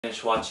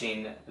Finished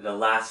watching The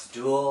Last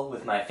Duel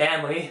with my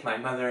family, my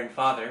mother and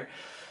father.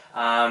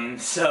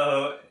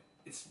 So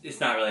it's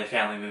not really a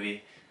family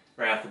movie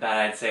right off the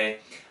bat, I'd say.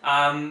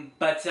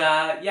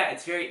 Yeah,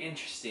 it's very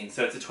interesting.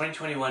 So it's a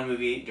 2021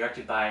 movie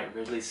directed by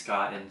Ridley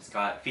Scott, and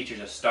features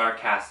a star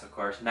cast, of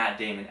course: Matt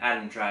Damon,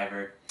 Adam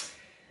Driver,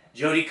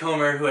 Jodie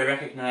Comer, who I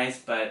recognize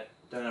but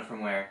don't know from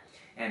where,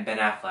 and Ben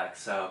Affleck.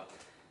 So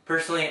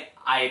personally,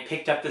 I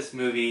picked up this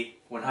movie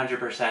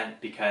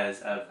 100% because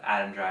of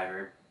Adam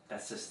Driver.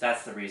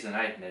 That's the reason,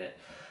 I admit it.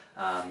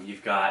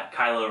 You've got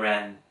Kylo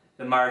Ren,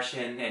 The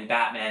Martian, and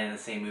Batman in the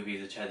same movie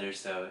as each other,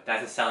 so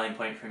that's a selling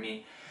point for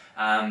me.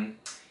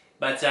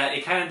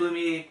 It kind of blew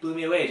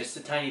me away just a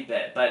tiny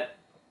bit. But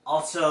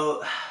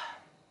also,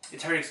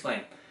 it's hard to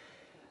explain.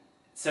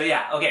 So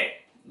yeah, okay.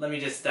 Let me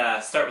just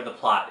start with the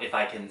plot, if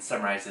I can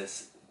summarize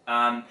this.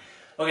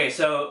 Okay,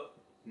 so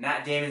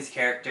Matt Damon's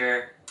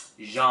character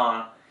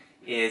Jean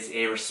is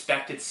a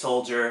respected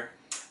soldier.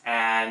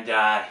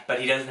 But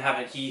he doesn't have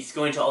it. He's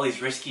going to all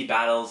these risky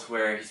battles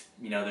where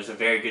there's a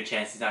very good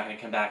chance he's not going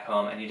to come back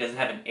home, and he doesn't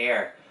have an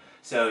heir.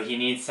 So he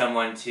needs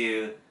someone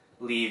to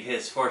leave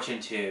his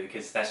fortune to,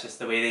 because that's just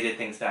the way they did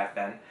things back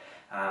then.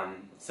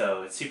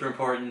 So it's super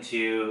important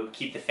to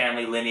keep the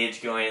family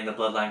lineage going and the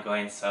bloodline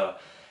going. So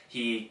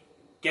he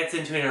gets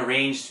into an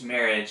arranged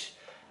marriage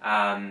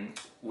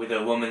with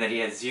a woman that he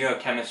has zero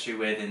chemistry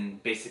with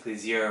and basically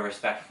zero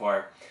respect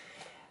for.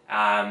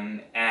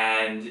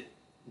 And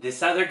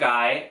this other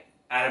guy,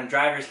 Adam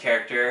Driver's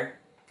character,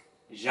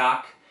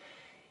 Jacques,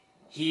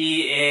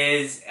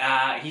 he's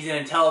an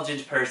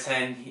intelligent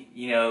person,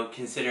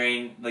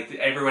 considering, like,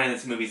 everyone in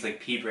this movie is,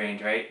 like,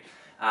 pea-brained, right?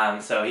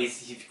 So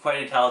he's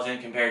quite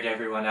intelligent compared to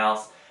everyone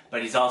else,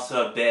 but he's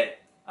also a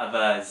bit of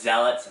a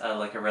zealot,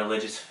 like a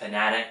religious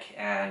fanatic,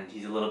 and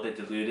he's a little bit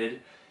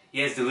deluded. He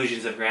has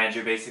delusions of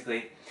grandeur,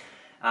 basically.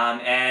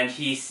 And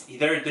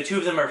the two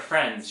of them are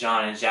friends,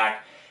 Jean and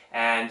Jacques,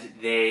 and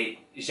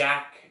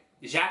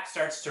Jacques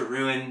starts to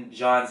ruin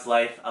Jean's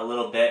life a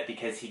little bit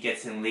because he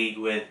gets in league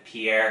with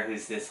Pierre,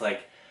 who's this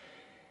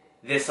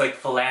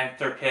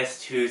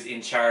philanthropist who's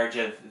in charge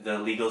of the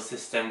legal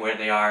system where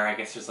they are. I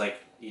guess there's a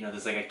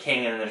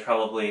king, and there's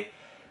probably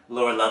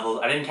lower levels.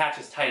 I didn't catch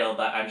his title,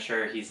 but I'm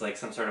sure he's like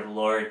some sort of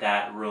lord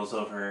that rules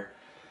over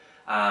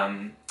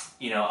a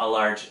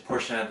large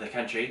portion of the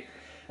country.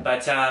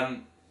 But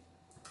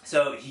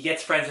so he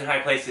gets friends in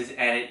high places,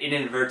 and it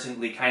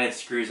inadvertently kind of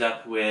screws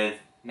up with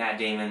Matt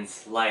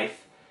Damon's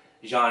life,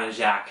 Jean and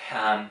Jacques.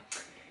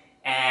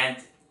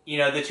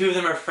 The two of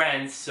them are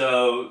friends,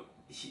 so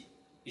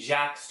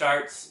Jacques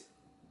starts,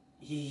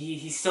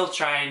 he's still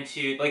trying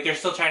to, they're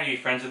still trying to be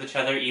friends with each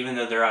other, even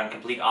though they're on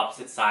complete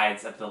opposite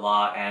sides of the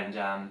law, and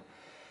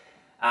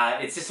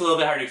it's just a little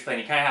bit hard to explain.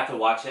 You kind of have to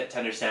watch it to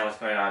understand what's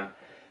going on.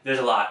 There's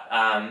a lot,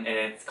 and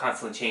it's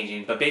constantly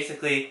changing, but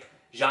basically,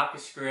 Jacques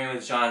is screwing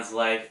with Jean's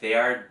life. They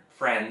are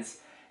friends,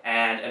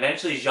 and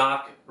eventually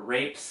Jacques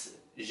rapes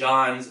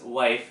Jean's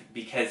wife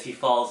because he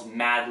falls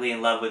madly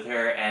in love with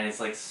her and is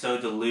so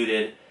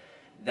deluded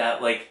that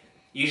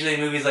usually in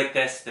movies like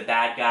this the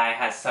bad guy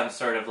has some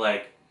sort of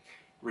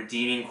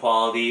redeeming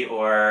quality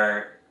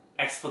or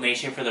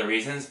explanation for the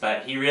reasons,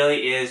 but he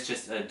really is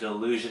just a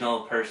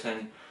delusional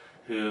person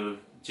who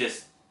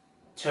just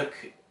took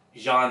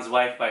Jean's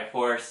wife by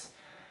force,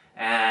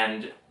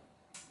 and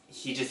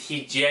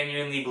he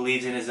genuinely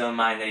believes in his own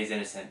mind that he's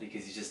innocent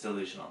because he's just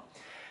delusional.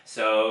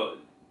 So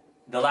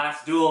The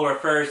Last Duel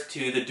refers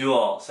to the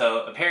duel.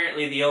 So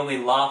apparently the only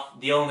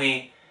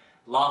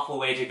lawful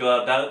way to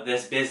go about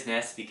this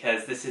business,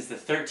 because this is the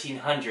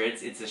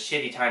 1300s, it's a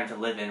shitty time to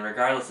live in,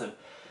 regardless of,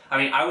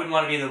 I wouldn't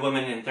want to be the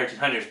woman in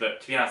 1300s,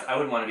 but to be honest, I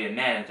wouldn't want to be a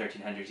man in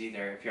 1300s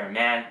either. If you're a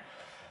man,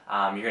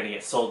 you're going to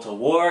get sold to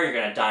war, you're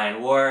going to die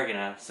in war,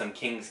 some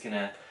king's going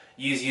to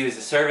use you as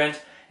a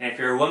servant, and if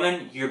you're a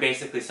woman, you're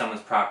basically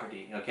someone's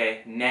property,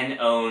 okay? Men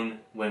own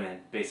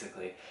women,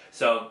 basically.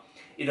 So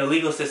in the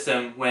legal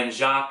system, when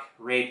Jacques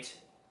raped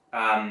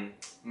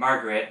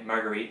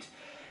Marguerite,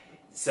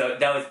 so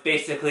that was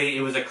basically,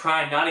 it was a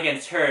crime not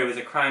against her, it was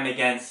a crime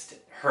against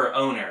her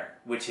owner,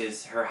 which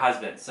is her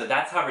husband. So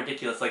that's how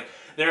ridiculous,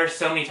 there are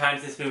so many times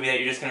in this movie that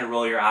you're just going to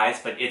roll your eyes,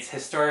 but it's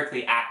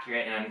historically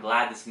accurate, and I'm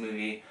glad this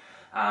movie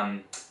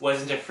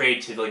wasn't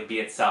afraid to be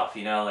itself,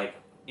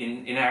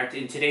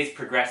 in today's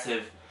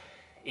progressive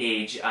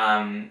age,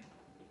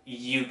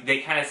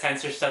 they kind of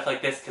censor stuff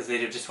like this because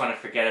they just want to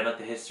forget about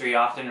the history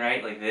often,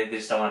 right? They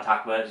just don't want to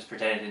talk about it, just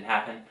pretend it didn't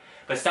happen.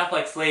 But stuff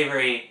like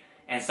slavery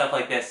and stuff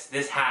like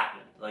this happened.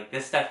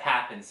 This stuff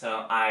happened.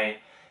 So I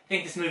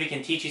think this movie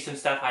can teach you some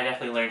stuff. I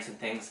definitely learned some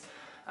things.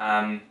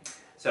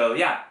 So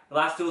yeah, The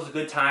Last Duel is a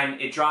good time.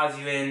 It draws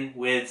you in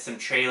with some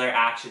trailer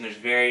action. There's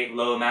very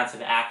low amounts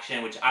of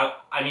action, which I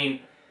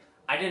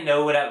didn't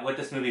know what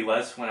this movie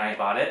was when I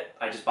bought it.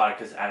 I just bought it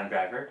because of Adam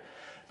Driver.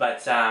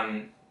 But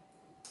I'm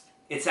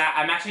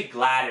actually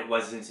glad it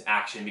wasn't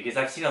action, because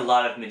I've seen a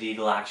lot of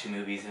medieval action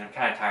movies and I'm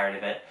kind of tired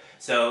of it.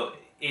 So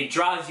it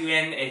draws you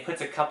in, it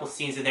puts a couple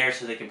scenes in there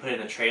so they can put it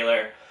in the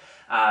trailer.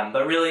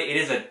 But really, it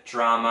is a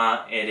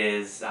drama. It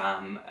is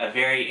a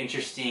very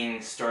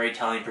interesting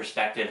storytelling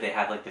perspective. They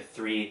have like the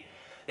three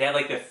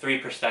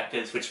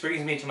perspectives, which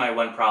brings me to my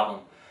one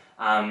problem.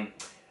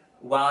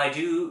 While I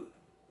do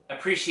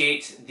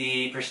appreciate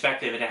the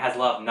perspective, and it has a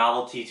lot of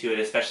novelty to it,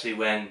 especially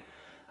when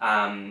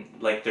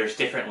like there's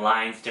different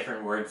lines,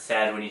 different words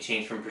said when you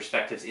change from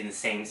perspectives in the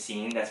same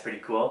scene. That's pretty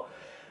cool.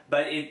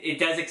 But it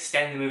does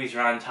extend the movie's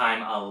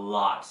runtime a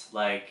lot.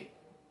 Like,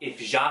 if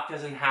Jacques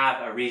doesn't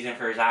have a reason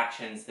for his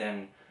actions,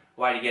 then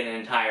why did he get an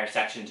entire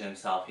section to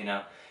himself, you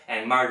know?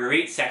 And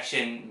Marguerite's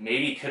section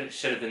maybe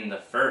should have been the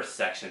first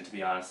section, to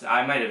be honest.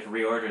 I might have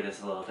reordered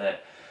this a little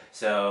bit.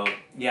 So,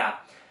 yeah.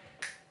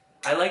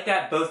 I like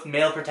that both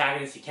male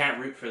protagonists, you can't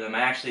root for them.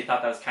 I actually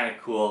thought that was kind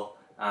of cool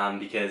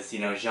because, you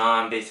know,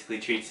 Jean basically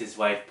treats his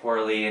wife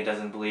poorly and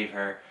doesn't believe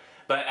her.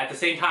 But at the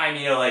same time,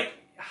 you know, like,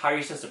 how are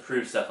you supposed to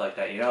prove stuff like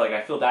that? You know, like,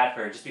 I feel bad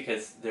for her just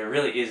because there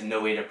really is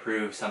no way to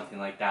prove something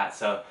like that.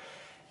 So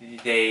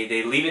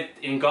they leave it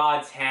in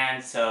God's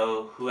hands,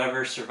 so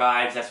whoever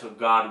survives, that's what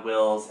God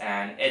wills.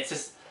 And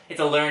it's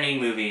a learning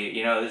movie.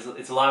 You know,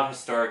 it's a lot of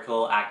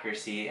historical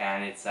accuracy,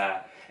 and it's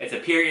a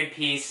period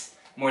piece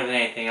more than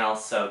anything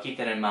else, so keep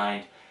that in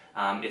mind.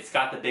 It's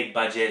got the big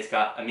budget, it's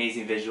got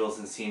amazing visuals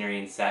and scenery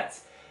and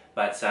sets,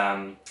 but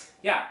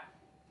yeah,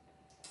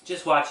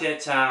 just watch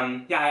it.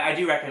 Yeah, I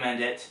do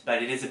recommend it,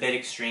 but it is a bit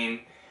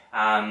extreme.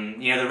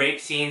 You know, the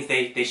rape scenes,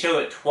 they show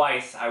it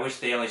twice. I wish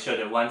they only showed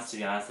it once, to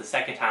be honest. The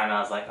second time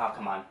I was like, oh,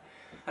 come on,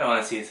 I don't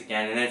want to see this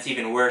again. And then it's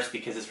even worse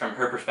because it's from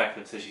her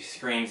perspective, so she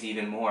screams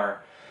even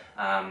more.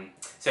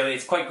 So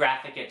it's quite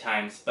graphic at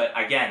times, but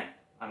again,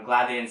 I'm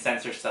glad they didn't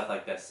censor stuff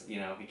like this, you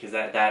know, because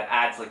that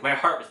adds, like, my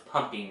heart was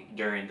pumping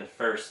during the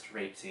first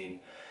rape scene.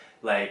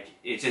 Like,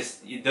 it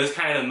just, those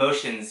kind of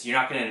emotions, you're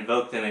not going to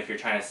invoke them if you're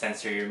trying to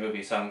censor your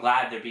movie. So I'm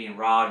glad they're being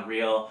raw and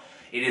real.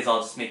 It is all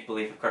just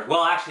make-believe, of course.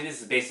 Well, actually,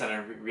 this is based on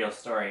a real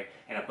story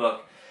in a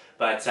book.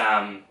 But,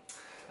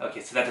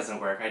 okay, so that doesn't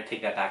work. I'd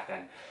take that back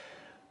then.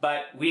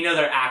 But we know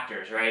they're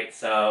actors, right?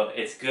 So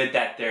it's good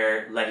that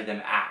they're letting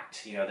them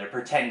act. You know, they're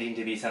pretending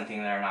to be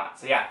something they're not.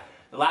 So yeah.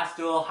 The Last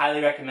Duel, highly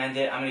recommend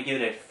it. I'm going to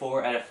give it a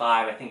 4 out of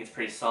 5. I think it's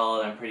pretty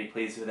solid. I'm pretty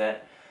pleased with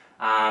it.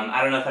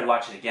 I don't know if I'd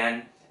watch it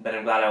again, but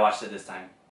I'm glad I watched it this time.